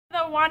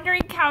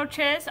Wandering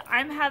Couches.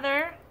 I'm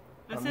Heather.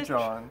 I'm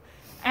John.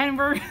 And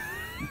we're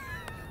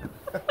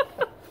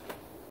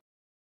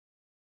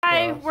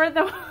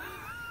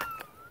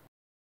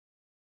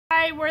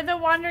we're the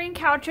Wandering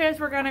Couches.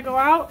 We're gonna go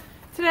out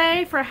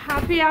today for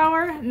happy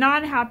hour,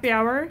 non-happy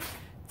hour,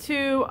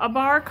 to a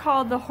bar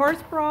called the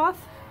Horse Brass.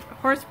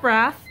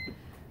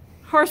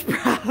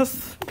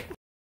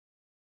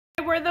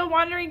 We're the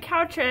Wandering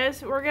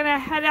Couches. We're gonna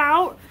head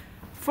out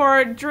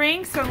for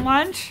drinks and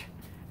lunch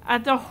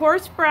at the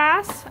Horse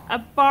Brass, a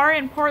bar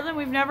in Portland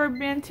we've never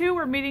been to.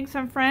 We're meeting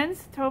some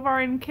friends, Tovar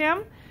and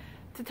Kim,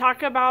 to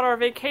talk about our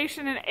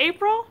vacation in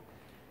April.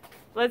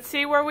 Let's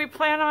see where we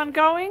plan on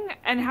going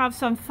and have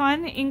some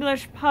fun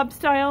English pub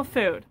style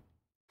food.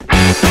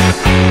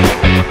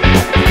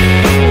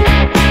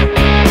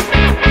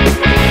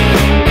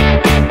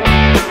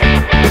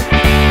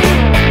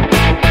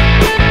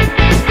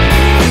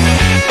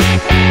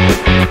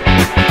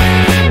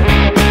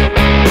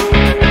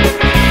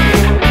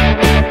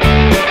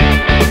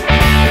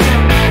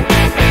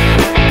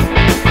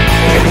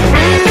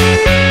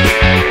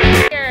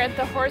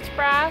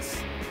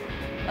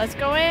 Let's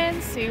go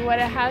in, see what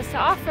it has to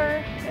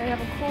offer. They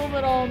have a cool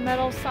little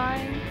metal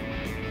sign,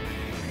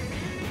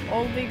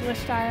 old English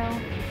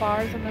style,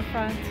 bars in the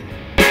front.